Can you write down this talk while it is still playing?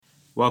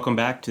Welcome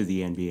back to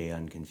the NBA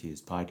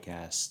Unconfused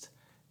podcast.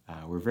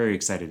 We're very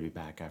excited to be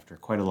back after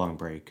quite a long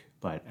break,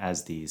 but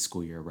as the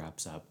school year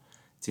wraps up,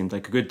 it seemed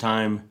like a good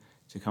time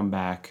to come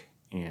back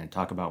and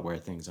talk about where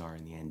things are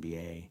in the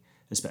NBA,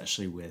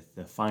 especially with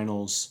the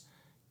finals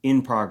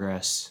in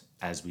progress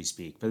as we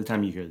speak. By the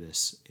time you hear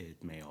this,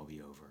 it may all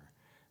be over,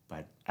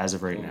 but as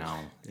of right now,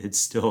 it's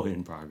still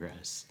in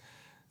progress.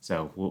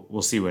 So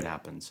we'll see what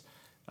happens.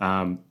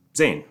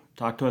 Zane,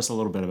 talk to us a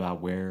little bit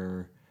about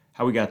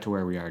how we got to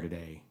where we are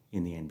today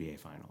in the NBA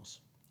Finals.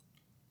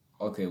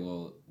 Okay,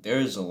 well,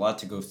 there's a lot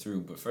to go through,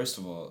 but first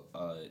of all,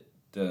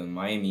 the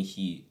Miami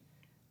Heat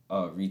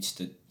reached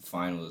the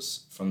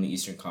finals from the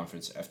Eastern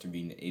Conference after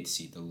being the 8th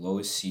seed, the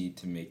lowest seed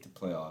to make the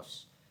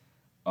playoffs,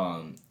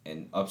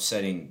 and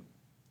upsetting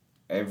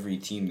every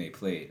team they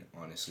played,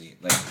 honestly.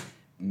 Like,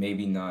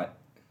 maybe not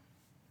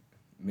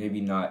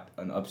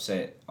an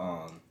upset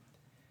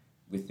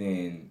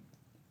within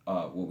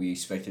what we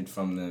expected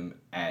from them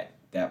at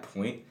that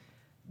point,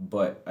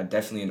 but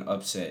definitely an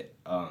upset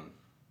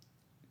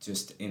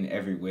just in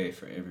every way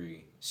for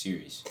every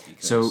series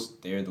because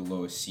they're the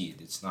lowest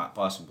seed. It's not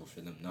possible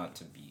for them not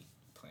to be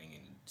playing in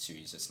a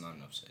series that's not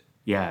an upset.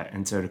 Yeah,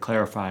 and so to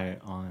clarify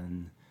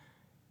on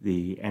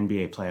the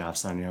NBA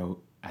playoffs,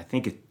 I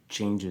think it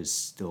changes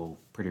still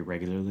pretty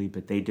regularly,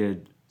 but they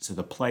did, so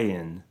the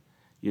play-in,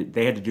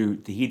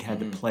 the Heat had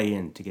to play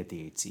in to get the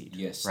 8th seed.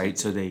 Yes. Right?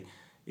 So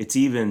it's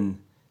even,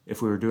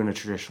 if we were doing a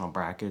traditional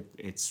bracket,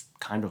 it's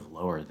kind of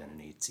lower than an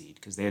 8th seed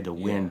because they had to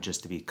win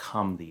just to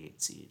become the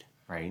 8th seed,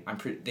 right?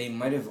 They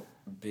might have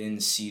been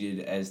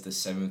seeded as the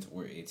 7th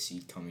or 8th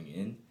seed coming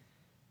in.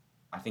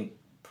 I think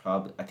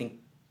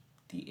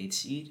the 8th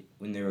seed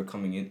when they were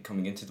coming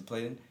into the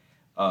play-in.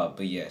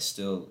 But yeah,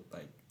 still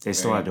like they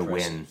still had to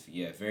win.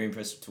 Yeah, very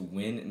impressive to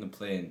win in the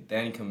play-in,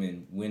 then come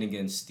in, win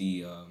against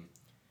the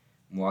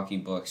Milwaukee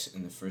Bucks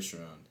in the first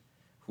round,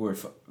 who are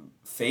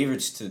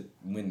favorites to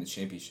win the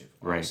championship.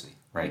 Honestly,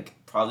 right.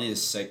 Like probably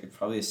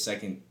the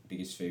second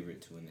biggest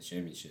favorite to win the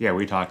championship. Yeah,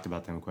 we talked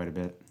about them quite a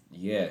bit.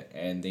 Yeah,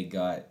 and they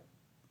got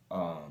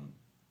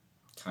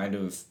kind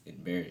of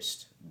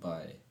embarrassed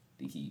by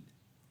the Heat.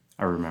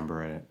 I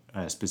remember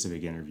a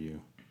specific interview.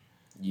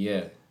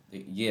 Yeah.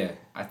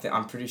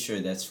 I'm pretty sure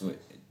that's what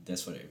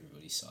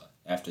everybody saw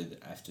after the.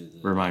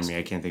 Remind me,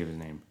 I can't think of his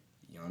name.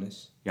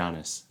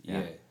 Giannis.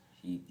 Yeah.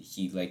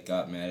 He like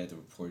got mad at the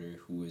reporter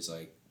who was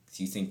like,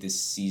 "Do you think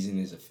this season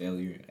is a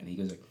failure?" And he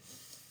goes like,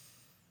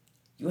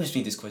 "You asked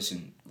me this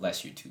question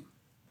last year too."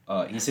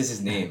 He says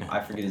his name. I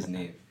forget his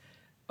name.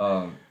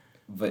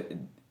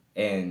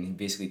 And he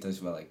basically talks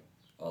about like,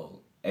 oh,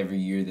 every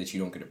year that you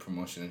don't get a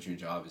promotion at your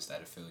job, is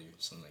that a failure?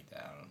 Something like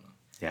that. I don't know.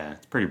 Yeah,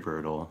 it's pretty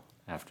brutal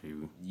after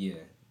you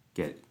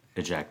get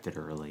ejected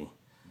early.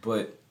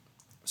 But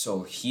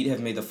so Heat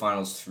have made the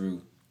finals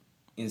through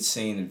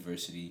insane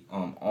adversity.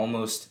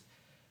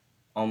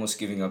 Almost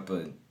giving up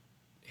a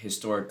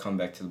historic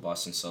comeback to the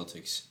Boston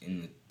Celtics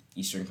in the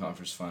Eastern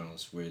Conference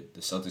Finals, where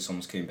the Celtics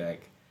almost came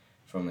back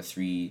from a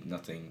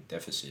 3-0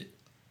 deficit.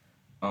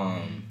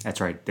 That's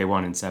right. They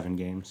won in 7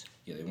 games.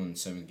 Yeah, they won in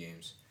 7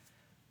 games.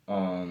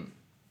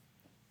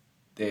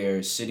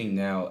 They're sitting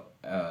now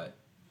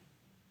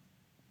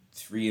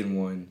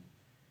 3-1.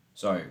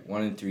 Sorry,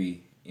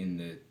 1-3 in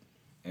the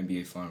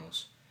NBA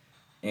Finals,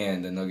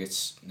 and the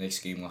Nuggets next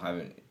game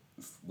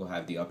will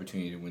have the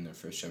opportunity to win their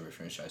first ever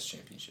franchise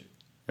championship.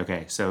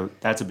 Okay, so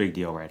that's a big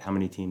deal, right? How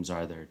many teams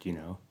are there? Do you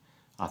know,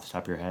 off the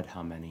top of your head,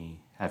 how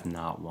many have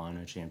not won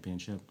a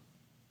championship?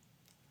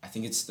 I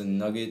think it's the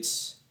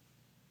Nuggets.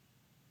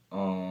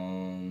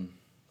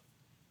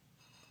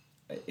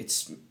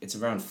 It's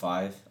around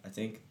 5, I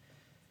think.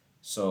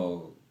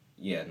 So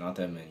yeah, not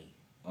that many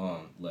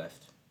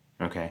left.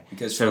 Okay.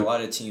 Because for a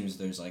lot of teams,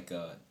 there's like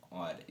a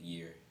odd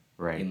year.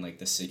 Right. In like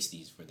the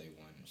 60s where they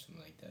won or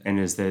something like that. And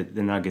is the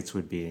Nuggets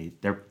would be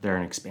they're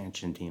an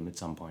expansion team at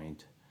some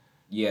point.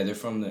 Yeah, they're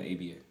from the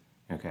ABA.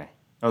 Okay.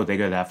 Oh, they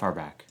go that far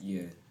back.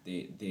 Yeah,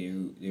 they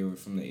were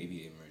from the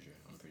ABA merger.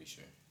 I'm pretty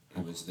sure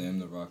it was them,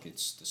 the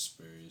Rockets, the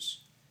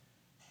Spurs.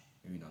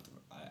 Maybe not the.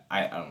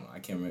 I don't know. I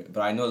can't remember,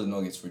 but I know the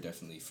Nuggets were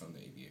definitely from the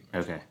ABA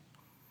merger. Okay.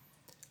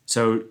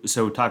 So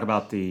talk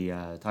about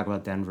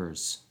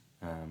Denver's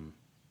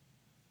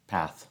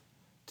path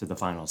to the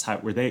finals. How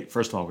were they?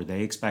 First of all, were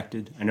they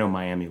expected? I know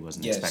Miami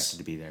wasn't expected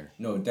to be there.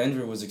 No,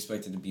 Denver was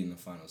expected to be in the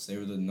finals. They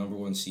were the number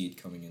 1 seed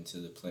coming into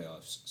the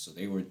playoffs, so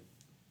they were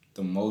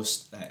the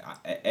most.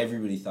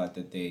 Everybody thought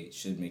that they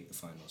should make the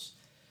finals.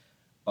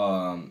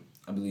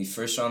 I believe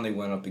first round they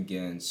went up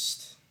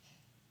against.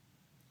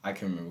 I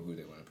can't remember who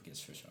they went up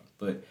against first round,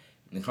 but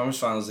in the conference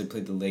finals they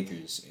played the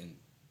Lakers and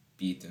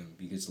beat them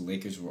because the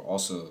Lakers were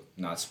also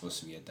not supposed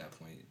to be at that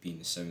point, being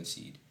the 7th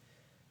seed.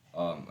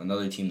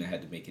 Another team that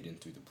had to make it in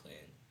through the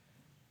play-in.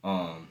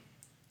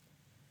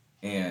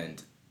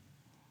 And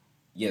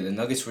yeah, the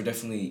Nuggets were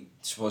definitely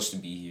supposed to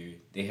be here.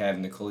 They have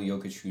Nikola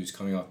Jokic, who's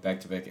coming off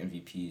back-to-back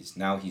MVPs.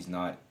 Now he's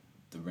not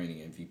the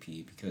reigning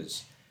MVP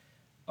because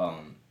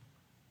Joel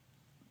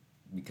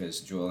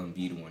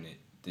Embiid won it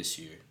this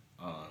year.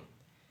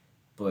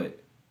 But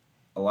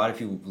a lot of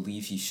people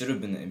believe he should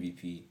have been the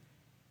MVP.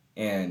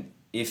 And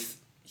if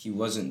he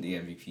wasn't the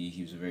MVP,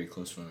 he was a very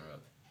close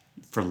runner-up.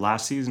 For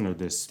last season or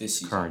this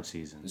season. current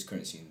season? This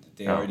current season.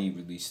 They already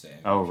released the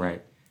MVP. Oh,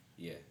 right.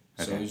 Yeah.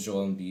 So it was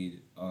Joel Embiid,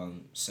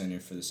 center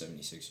for the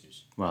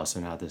 76ers. Well, so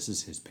now this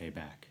is his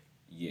payback.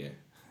 Yeah.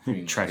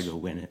 Try to go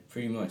win it.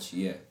 Pretty much,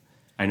 yeah.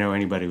 I know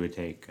anybody would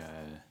take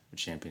a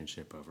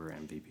championship over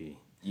MVP.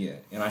 Yeah,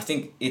 and I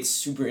think it's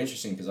super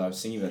interesting because I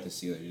was thinking about this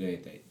the other day,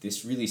 that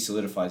this really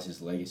solidifies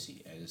his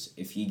legacy, as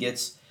if he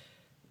has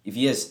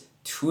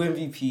 2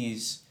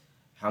 MVPs,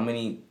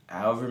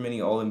 however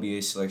many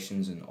All-NBA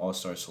selections and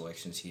All-Star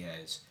selections he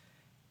has,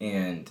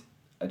 and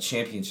a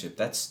championship,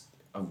 that's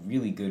a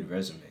really good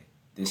resume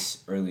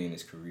this early in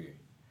his career.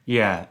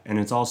 Yeah, and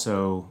it's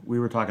also, we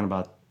were talking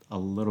about a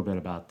little bit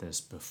about this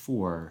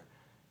before.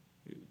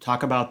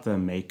 Talk about the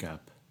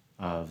makeup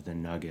of the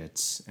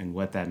Nuggets and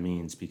what that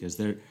means, because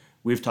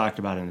we've talked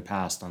about in the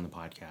past on the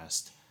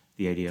podcast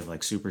the idea of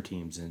like super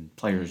teams and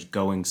players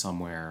going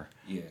somewhere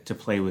to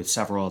play with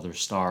several other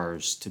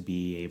stars to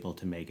be able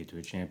to make it to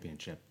a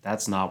championship.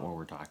 That's not what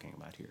we're talking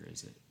about here,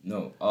 is it?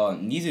 No,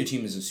 neither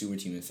team is a super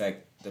team. In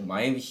fact, the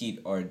Miami Heat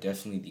are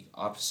definitely the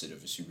opposite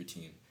of a super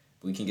team.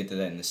 But we can get to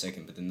that in a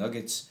second. But the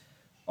Nuggets,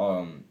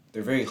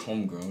 they're very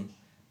homegrown.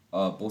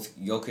 Both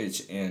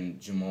Jokic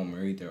and Jamal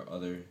Murray, their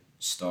other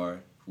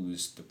star,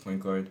 who's the point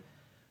guard,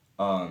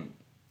 I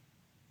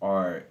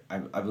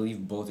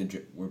believe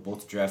were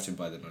both drafted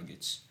by the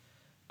Nuggets.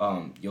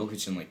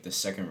 Jokic in like the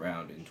second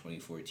round in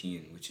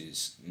 2014, which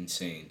is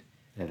insane.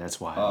 Yeah,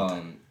 that's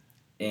wild.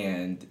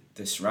 And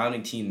the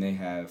surrounding team they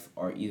have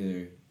are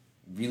either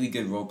really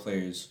good role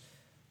players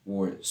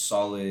or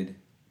solid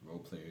role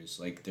players.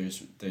 Like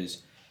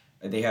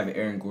they have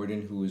Aaron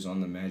Gordon, who was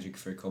on the Magic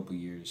for a couple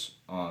years.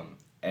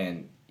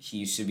 And he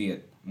used to be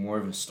more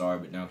of a star,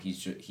 but now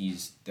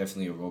he's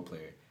definitely a role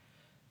player.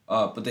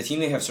 But the team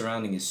they have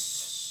surrounding is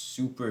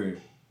super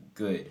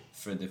good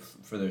for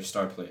their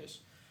star players.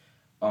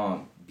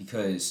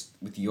 Because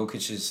with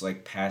Jokic's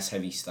like pass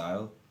heavy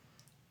style,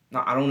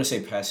 I don't want to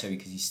say pass heavy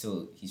because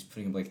he's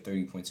putting up like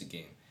 30 points a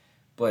game,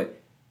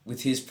 but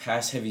with his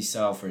pass heavy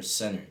style for a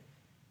center,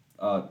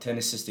 10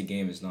 assists a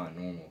game is not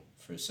normal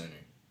for a center.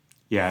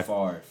 Yeah,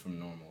 far from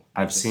normal.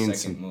 I've seen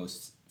second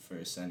most for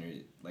a center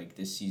like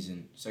this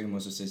season. Second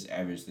most assists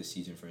average this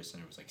season for a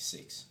center was like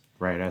 6.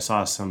 Right,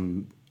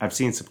 I've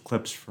seen some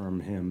clips from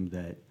him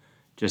that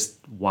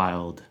just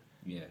wild.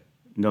 Yeah.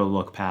 No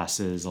look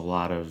passes, a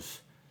lot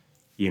of,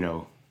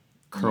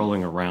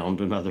 curling around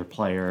another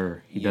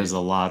player. He does a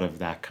lot of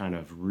that kind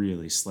of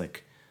really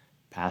slick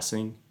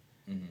passing.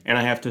 Mm-hmm. And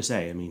I have to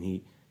say, I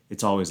mean,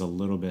 it's always a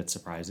little bit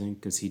surprising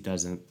because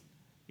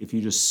if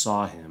you just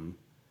saw him,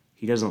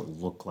 he doesn't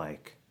look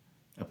like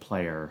a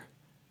player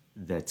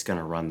that's going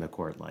to run the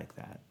court like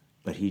that.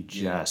 But he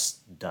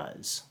just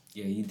does.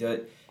 Yeah, he does.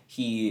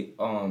 He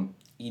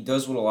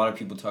does what a lot of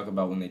people talk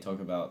about when they talk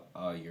about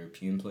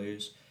European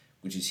players,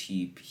 which is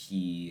he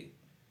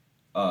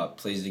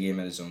plays the game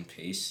at his own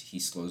pace. He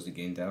slows the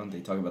game down. They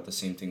talk about the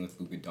same thing with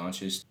Luka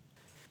Doncic.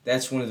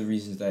 That's one of the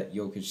reasons that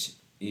Jokic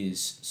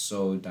is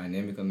so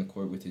dynamic on the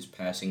court with his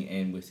passing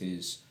and with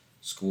his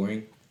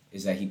scoring,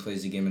 is that he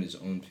plays the game at his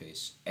own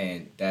pace.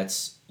 And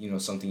that's,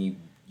 something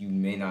you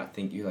may not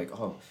think. You're like,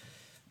 oh,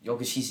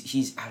 Jokic,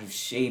 he's out of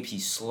shape.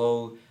 He's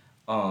slow.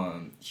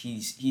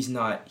 He's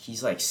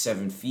like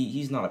 7 feet.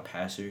 He's not a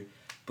passer.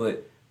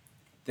 But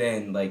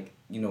then, like,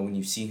 when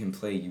you see him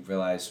play, you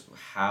realize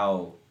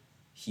how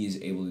he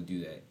is able to do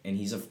that. And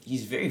he's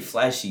very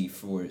flashy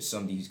for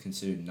somebody who's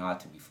considered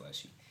not to be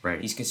flashy. Right.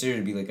 He's considered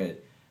to be like a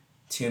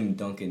Tim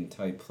Duncan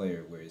type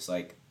player, where it's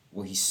like,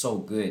 well, he's so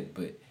good,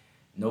 but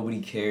nobody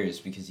cares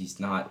because he's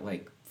not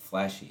like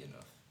flashy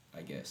enough,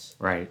 I guess.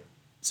 Right.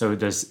 So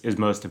is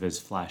most of his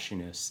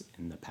flashiness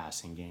in the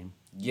passing game?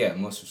 Yeah,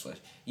 most of his flash.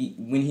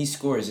 When he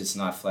scores, it's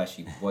not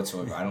flashy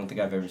whatsoever. I don't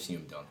think I've ever seen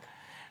him dunk.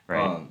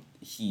 Right.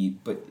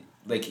 But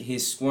like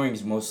his scoring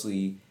is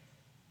mostly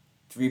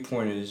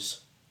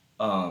 3-pointers.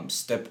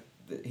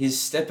 His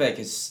step back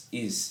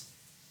is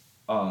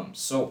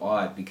so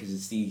odd because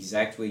it's the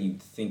exact way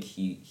you'd think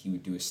he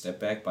would do a step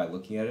back by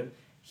looking at him.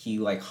 He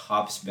like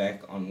hops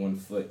back on one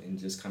foot and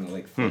just kind of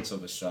like flips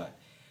up a shot.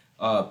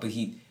 But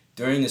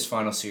during this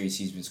final series,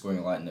 he's been scoring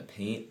a lot in the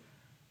paint,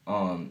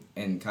 and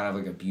kind of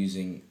like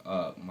abusing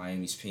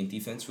Miami's paint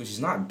defense, which is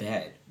not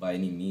bad by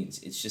any means.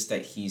 It's just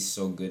that he's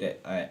so good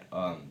at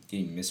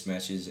getting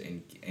mismatches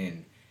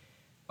and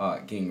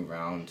getting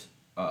around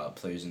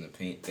players in the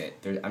paint that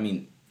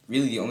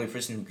really the only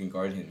person who can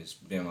guard him is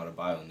Bam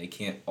Adebayo, and they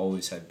can't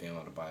always have Bam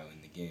Adebayo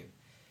in the game.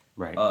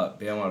 Right.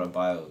 Bam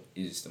Adebayo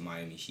is the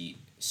Miami Heat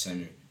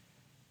center.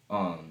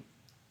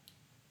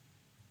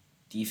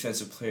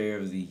 Defensive Player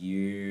of the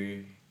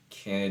Year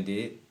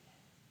candidate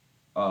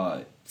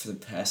for the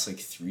past like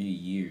 3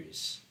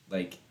 years.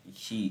 Like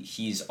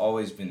he's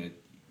always been a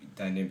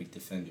dynamic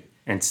defender.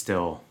 And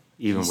still,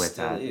 even with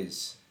that. He still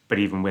is. But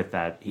even with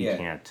that, he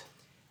can't.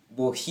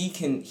 Well,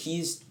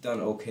 he's done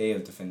okay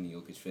of defending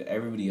Jokic, but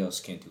everybody else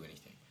can't do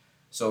anything.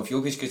 So if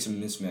Jokic gets a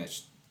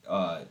mismatch,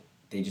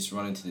 they just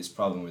run into this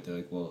problem where they're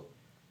like, well,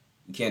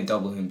 we can't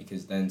double him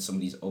because then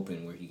somebody's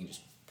open where he can just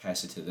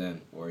pass it to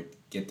them or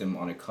get them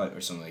on a cut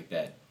or something like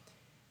that.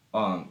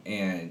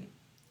 And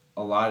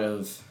a lot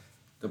of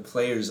the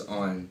players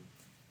on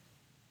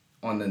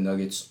the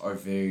Nuggets are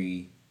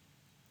they're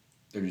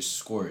just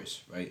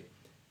scorers, right?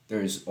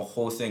 There's a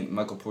whole thing.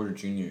 Michael Porter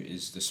Jr.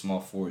 is the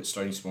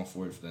starting small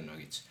forward for the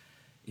Nuggets.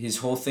 His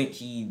whole thing,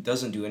 he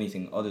doesn't do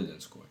anything other than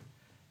score.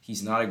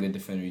 He's not a good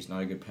defender. He's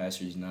not a good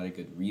passer. He's not a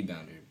good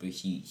rebounder. But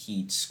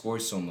he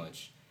scores so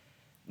much.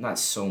 Not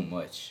so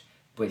much,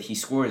 but he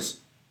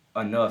scores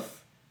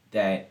enough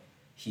that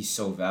he's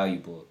so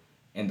valuable.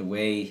 And the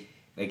way,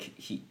 like,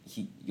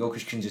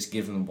 Jokic can just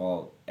give him the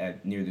ball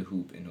at near the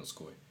hoop and he'll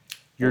score.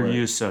 Your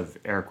use of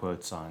air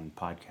quotes on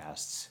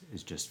podcasts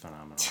is just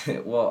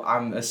phenomenal. Well,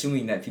 I'm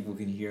assuming that people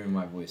can hear in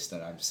my voice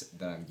that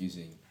I'm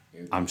using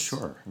air quotes.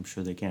 I'm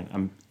sure they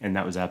can. And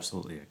that was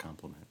absolutely a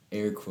compliment.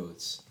 Air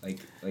quotes like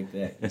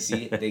that. You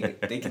see,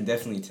 they can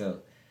definitely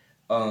tell.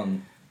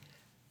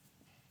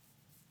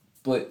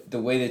 But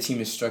the way the team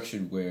is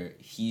structured, where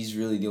he's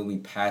really the only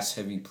pass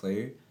heavy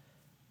player,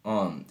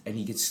 and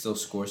he can still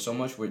score so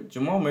much. Where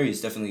Jamal Murray is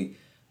definitely,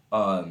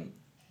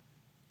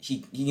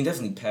 he can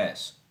definitely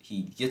pass.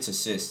 He gets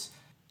assists.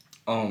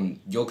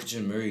 Jokic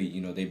and Murray,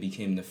 they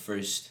became the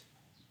first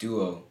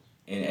duo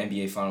in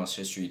NBA Finals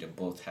history to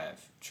both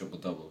have triple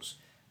doubles.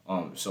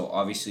 So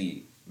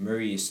obviously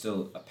Murray is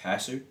still a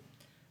passer.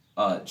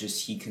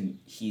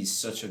 He's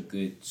such a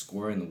good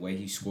scorer in the way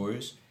he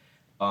scores,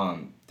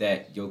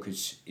 that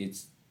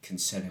Jokic can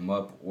set him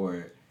up,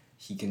 or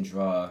he can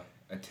draw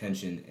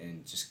attention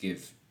and just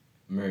give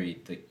Murray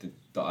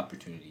the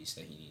opportunities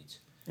that he needs.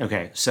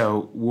 Okay,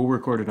 so we'll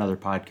record another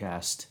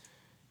podcast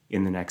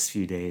in the next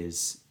few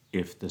days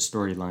if the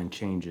storyline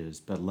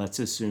changes, but let's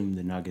assume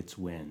the Nuggets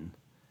win.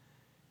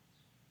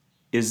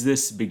 Is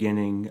this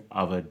beginning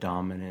of a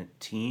dominant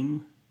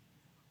team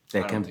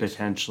that can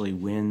potentially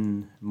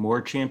win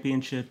more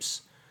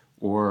championships,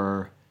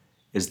 or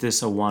is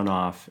this a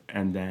one-off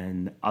and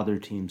then other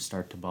teams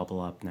start to bubble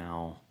up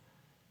now?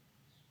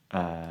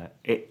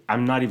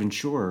 I'm not even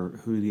sure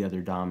who the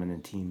other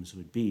dominant teams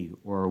would be,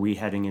 or are we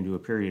heading into a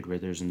period where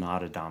there's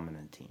not a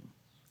dominant team?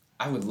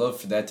 I would love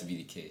for that to be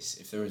the case.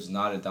 If there was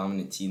not a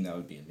dominant team, that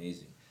would be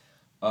amazing.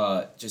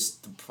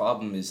 Just the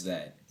problem is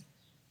that,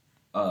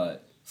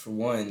 for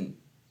one,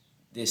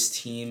 this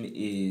team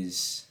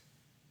is,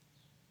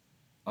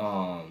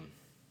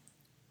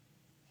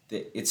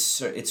 it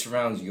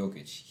surrounds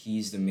Jokic.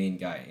 He's the main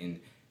guy,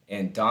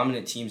 and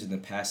dominant teams in the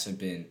past have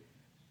been,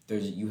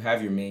 you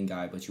have your main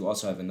guy, but you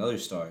also have another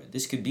star.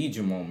 This could be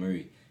Jamal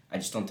Murray. I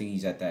just don't think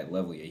he's at that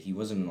level yet. He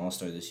wasn't an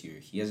all-star this year.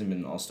 He hasn't been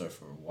an all-star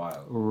for a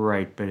while.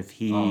 Right, but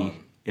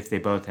if they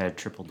both had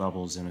triple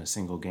doubles in a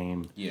single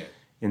game, yeah,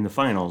 in the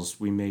finals,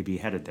 we may be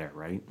headed there,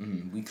 right?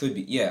 Mm-hmm. We could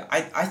be. Yeah,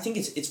 I think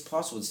it's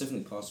possible. It's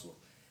definitely possible.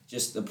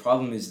 Just the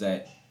problem is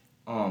that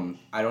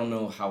I don't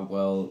know how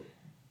well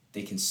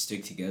they can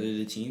stick together,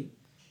 the team.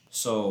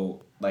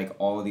 So, like,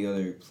 all the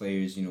other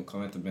players,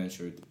 come at the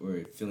bench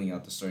or filling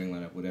out the starting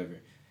lineup, whatever.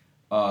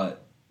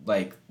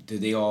 Do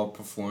they all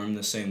perform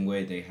the same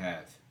way they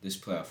have this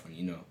playoff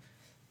run,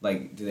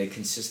 Like, do they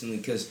consistently...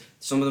 Because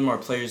some of them are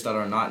players that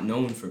are not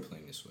known for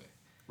playing this way.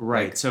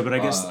 Right. Like, so, but I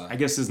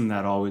guess isn't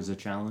that always a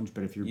challenge?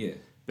 But if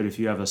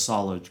you have a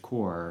solid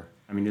core,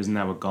 I mean, isn't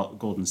that what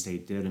Golden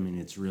State did? I mean,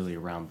 it's really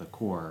around the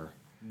core.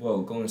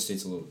 Well, Golden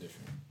State's a little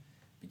different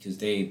because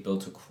they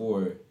built a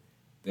core,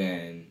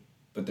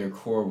 but their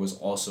core was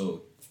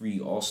also 3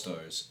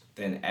 All-Stars,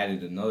 then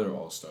added another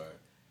All-Star,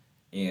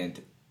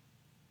 and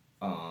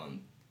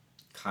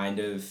kind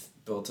of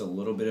built a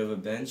little bit of a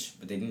bench,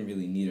 but they didn't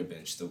really need a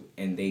bench.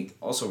 And they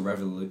also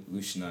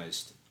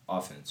revolutionized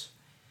offense.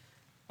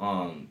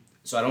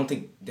 So I don't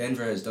think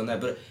Denver has done that,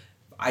 but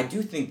I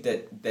do think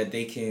that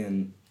they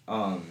can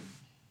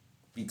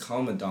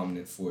become a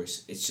dominant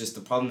force. It's just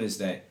the problem is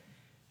that,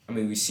 I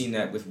mean, we've seen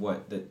that with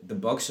the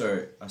Bucks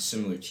are a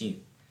similar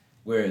team,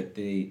 where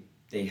they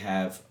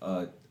have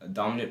a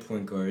dominant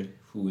point guard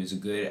who is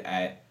good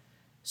at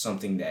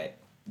something that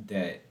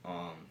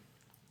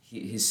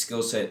his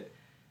skill set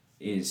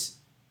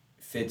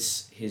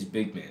fits his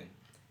big man,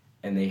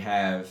 and they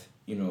have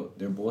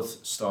they're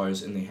both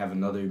stars, and they have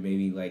another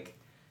maybe like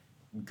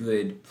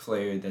good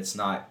player that's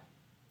not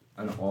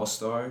an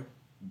all-star,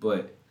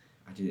 but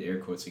I did air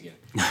quotes again,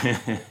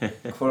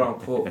 quote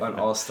unquote an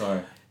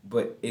all-star,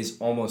 but is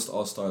almost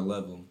all-star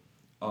level.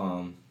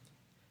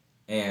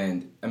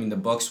 And I mean the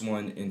Bucks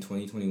won in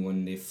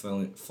 2021. They've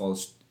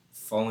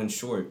fallen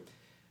short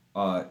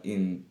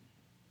in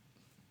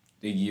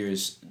the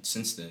years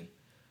since then.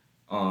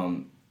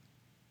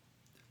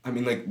 I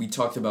mean, like we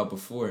talked about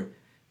before,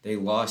 they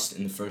lost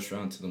in the first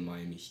round to the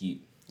Miami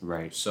Heat.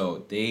 Right.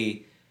 So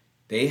they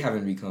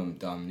haven't become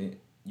dominant.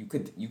 You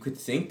could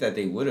think that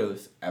they would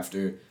have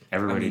after.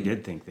 Everybody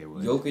did think they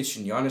would. Jokic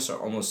and Giannis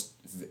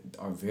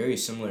are very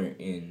similar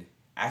in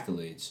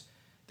accolades.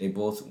 They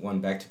both won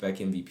back-to-back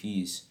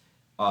MVPs.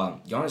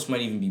 Giannis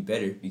might even be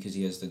better because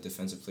he has the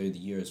Defensive Player of the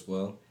Year as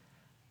well.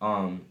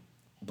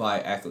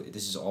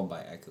 This is all by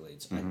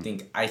accolades.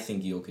 Mm-hmm. I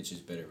think Jokic is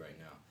better right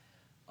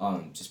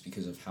now, just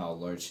because of how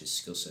large his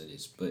skill set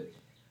is. But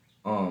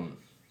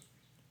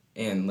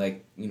And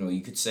like,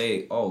 you could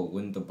say, oh,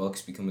 wouldn't the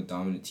Bucks become a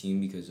dominant team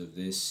because of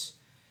this?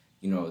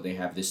 They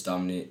have this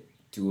dominant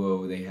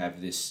duo. They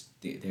have this.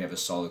 They have a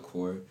solid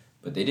core,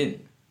 but they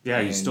didn't. Yeah,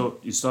 And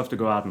you still have to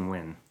go out and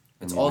win.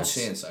 it's all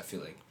chance, I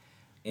feel like,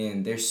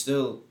 and they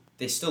still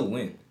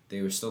win.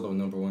 They were still the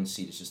number one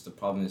seed. It's just the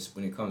problem is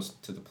when it comes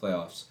to the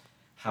playoffs,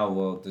 how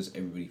well does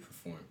everybody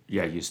perform?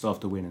 Yeah, you still have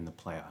to win in the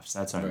playoffs.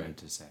 That's what I Right. meant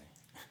to say.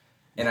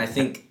 And I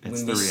think It's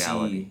when the we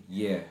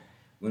reality.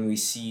 when we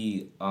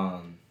see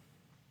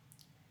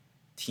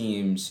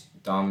teams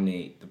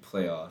dominate the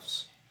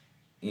playoffs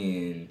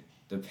in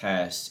the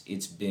past,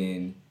 it's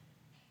been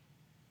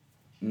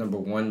number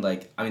one.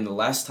 Like, I mean, the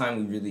last time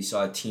we really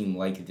saw a team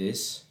like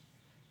this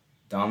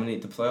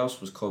dominate the playoffs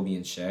was Kobe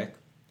and Shaq.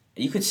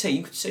 And you could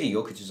say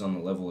Jokic is on the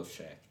level of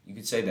Shaq. You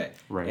could say that.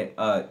 Right.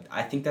 And,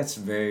 I think that's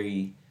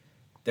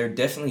they're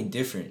definitely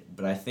different,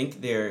 but I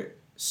think they're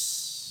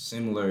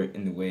similar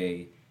in the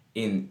way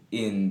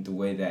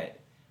that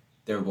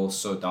they're both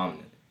so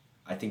dominant.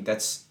 I think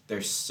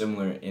they're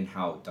similar in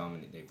how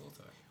dominant they both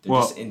are. They're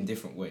just in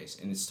different ways,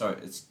 and it's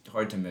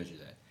hard to measure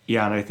that.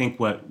 Yeah, and I think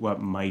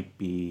what might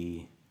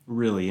be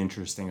really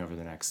interesting over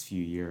the next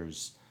few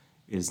years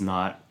is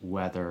not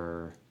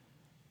whether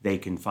they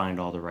can find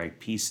all the right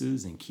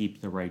pieces and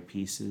keep the right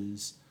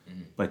pieces,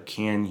 but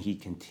can he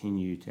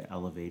continue to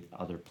elevate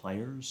other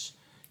players?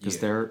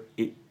 Because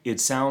it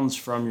sounds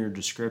from your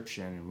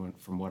description and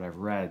from what I've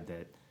read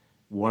that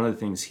one of the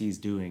things he's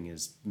doing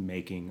is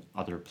making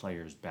other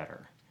players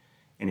better.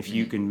 And if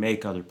you can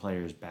make other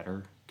players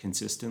better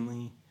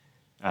consistently,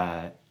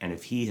 and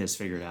if he has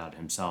figured out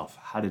himself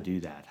how to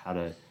do that, how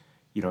to,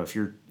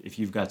 if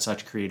you've got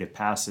such creative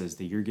passes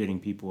that you're getting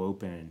people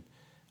open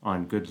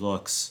on good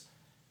looks,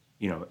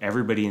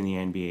 everybody in the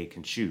NBA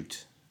can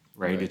shoot,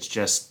 right? It's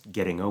just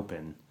getting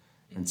open.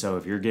 And so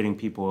if you're getting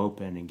people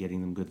open and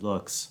getting them good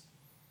looks,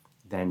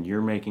 then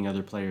you're making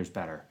other players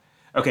better.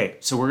 Okay,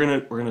 so we're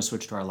gonna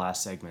switch to our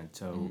last segment.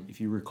 So if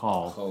you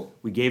recall,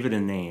 we gave it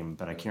a name,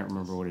 but I can't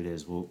remember what it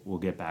is. We'll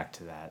get back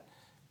to that.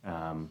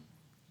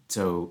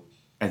 So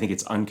I think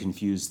it's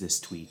Unconfused This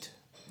Tweet.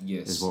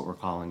 Yes. Is what we're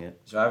calling it.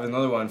 So I have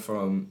another one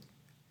from,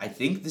 I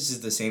think this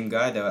is the same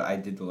guy that I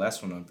did the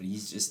last one on, but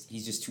he's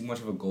just too much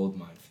of a gold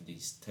mine for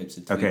these types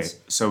of tweets. Okay,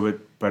 so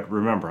but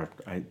remember,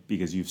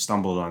 because you've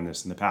stumbled on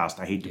this in the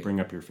past, I hate to bring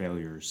up your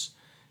failures,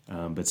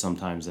 but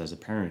sometimes as a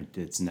parent,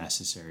 it's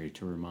necessary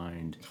to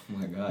remind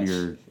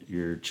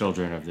your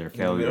children of their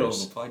failures. In the middle of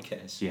a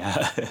podcast.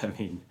 Yeah, I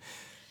mean,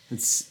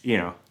 it's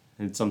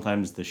and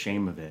sometimes the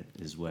shame of it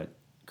is what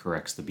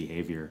corrects the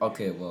behavior.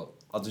 Okay, well,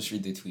 I'll just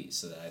read the tweet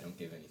so that I don't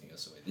give anything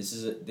else away. This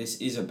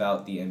is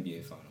about the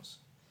NBA Finals.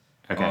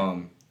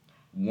 Okay.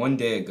 1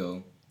 day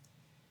ago,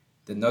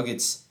 the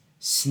Nuggets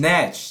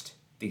snatched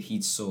the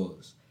Heat's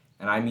souls,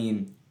 and I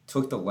mean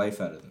took the life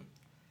out of them.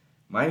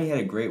 Miami had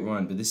a great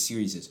run, but this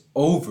series is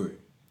over.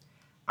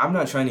 I'm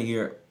not trying to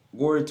hear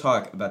or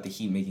talk about the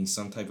Heat making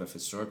some type of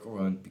historical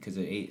run because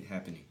it ain't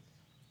happening.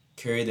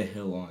 Carry the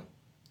hell on.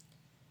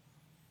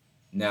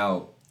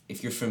 Now,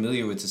 if you're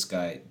familiar with this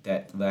guy,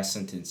 that last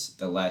sentence,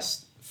 the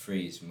last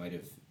phrase might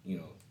have,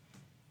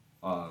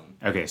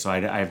 Okay, so I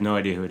have no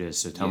idea who it is.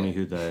 So tell me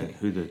who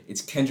the.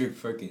 It's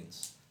Kendrick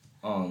Perkins.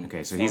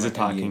 Okay, so he's a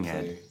talking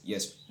head.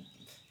 Yes,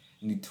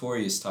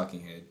 notorious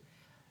talking head.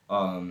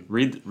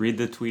 Read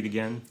the tweet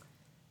again.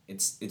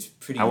 It's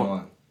pretty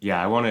long.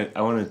 Yeah, I want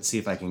to see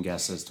if I can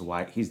guess as to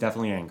why he's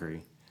definitely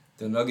angry.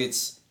 The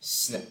Nuggets.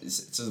 So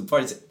the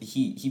part is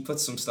he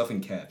puts some stuff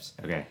in caps.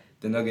 Okay.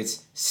 The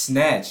Nuggets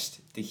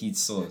snatched the Heat's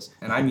souls,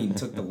 and I mean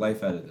took the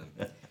life out of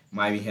them.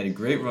 Miami had a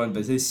great run,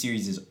 but this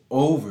series is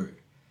over.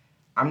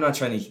 I'm not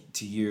trying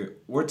to hear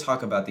or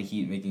talk about the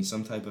Heat making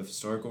some type of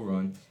historical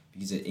run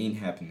because it ain't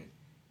happening.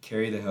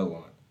 Carry the hell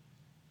on.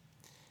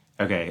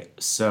 Okay,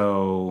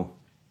 so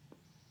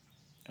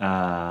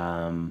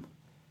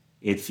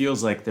it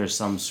feels like there's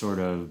some sort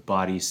of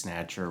body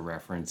snatcher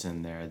reference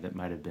in there that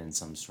might have been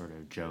some sort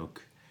of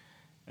joke.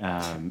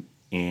 And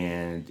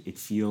it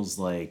feels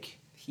like...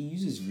 He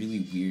uses really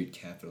weird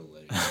capital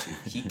letters, too.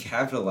 He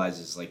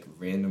capitalizes, like,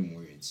 random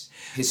words.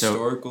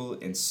 Historical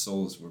and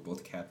souls were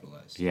both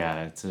capitalized.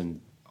 Yeah, it's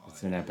an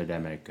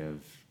epidemic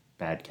of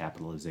bad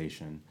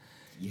capitalization.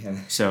 Yeah.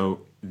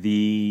 So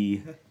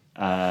the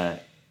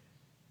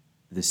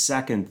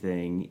second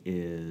thing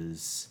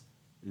is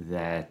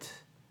that...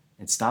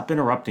 And stop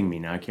interrupting me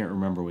now. I can't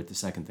remember what the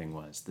second thing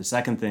was. The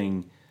second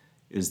thing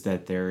is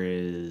that there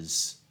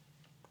is...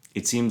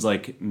 It seems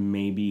like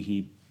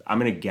maybe I'm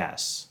going to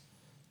guess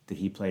that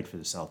he played for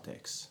the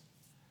Celtics.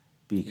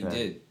 Because, he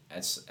did.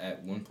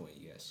 At one point,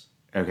 yes.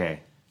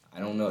 Okay. I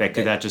don't know.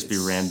 Could that just be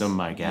random,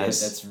 I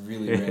guess? Yeah, that's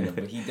really random.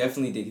 But he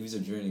definitely did. He was a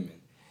journeyman.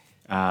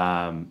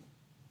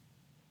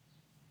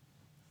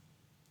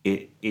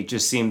 It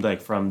just seemed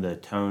like from the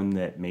tone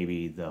that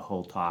maybe the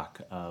whole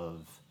talk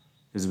of...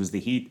 Because it was the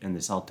Heat and the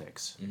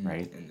Celtics,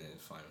 right? In the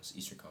finals,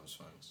 Eastern Conference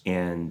Finals.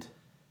 And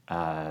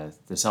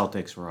the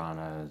Celtics were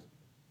on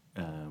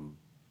a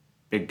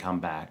big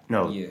comeback.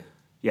 No,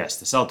 yes,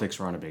 the Celtics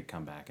were on a big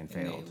comeback and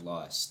and failed. they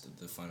lost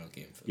the final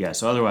game. For Yeah,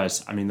 so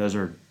otherwise, I mean,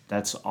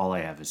 that's all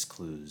I have is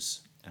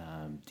clues.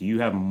 Do you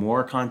have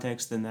more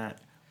context than that,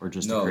 or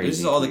just a No, crazy this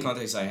is all the tweet?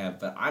 context I have,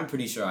 but I'm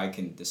pretty sure I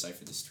can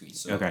decipher this tweet.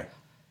 So, Okay,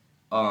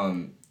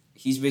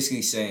 he's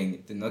basically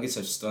saying the Nuggets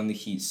have stunned the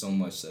Heat so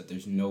much that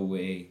there's no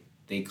way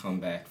they come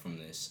back from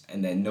this,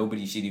 and that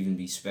nobody should even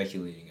be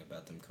speculating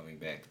about them coming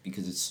back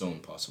because it's so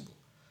impossible.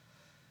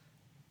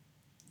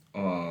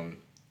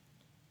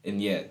 And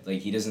yeah, like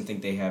he doesn't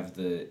think they have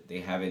it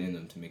in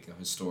them to make a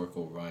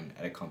historical run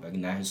at a comeback,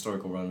 and that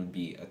historical run would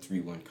be a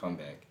 3-1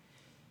 comeback,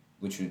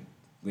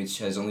 which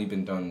has only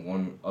been done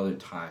one other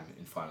time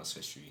in finals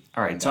history.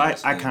 all right. And So that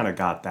was I in- kind of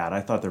got that.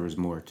 I thought there was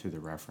more to the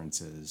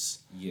references.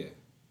 yeah.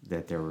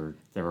 That there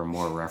were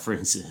more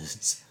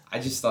references. I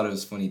just thought it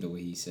was funny the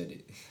way he said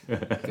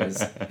it,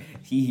 because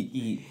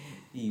he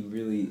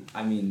really,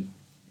 I mean,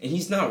 and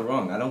he's not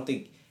wrong. I don't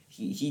think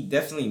he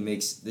definitely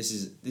makes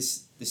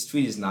this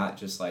tweet is not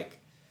just like,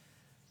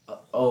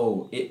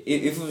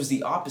 if it was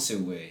the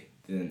opposite way,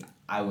 then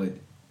I would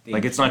think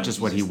Like, it's not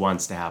just what he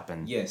wants to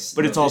happen. Yes,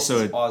 but no, it's this also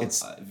is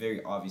it's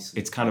very obviously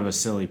it's kind of a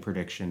silly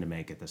prediction to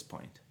make at this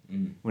point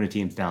when a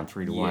team's down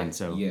 3-1.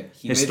 So yeah.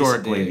 He made this a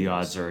historically, day the ago,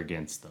 odds so- are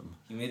against them.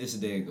 He made this a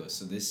day ago,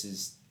 so this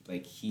is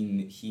like he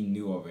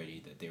knew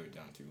already that they were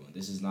down 3-1.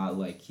 This is not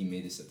like he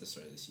made this at the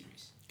start of the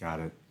series. Got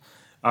it.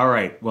 All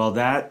right. Well,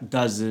 that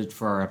does it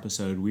for our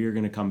episode. We are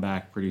going to come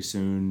back pretty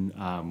soon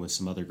with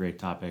some other great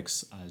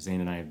topics. Zane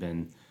and I have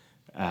been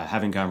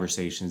having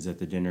conversations at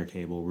the dinner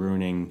table,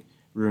 ruining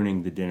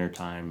the dinner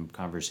time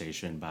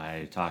conversation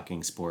by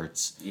talking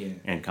sports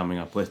and coming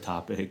up with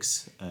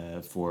topics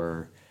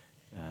for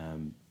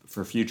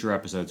future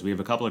episodes. We have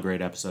a couple of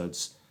great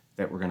episodes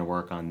that we're going to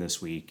work on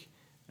this week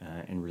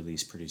and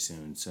release pretty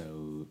soon.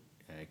 So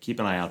keep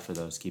an eye out for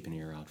those. Keep an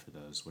ear out for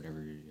those,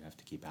 whatever you have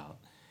to keep out.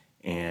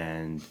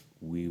 And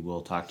we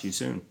will talk to you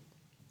soon.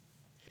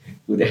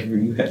 Whatever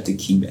you have to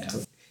keep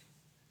out.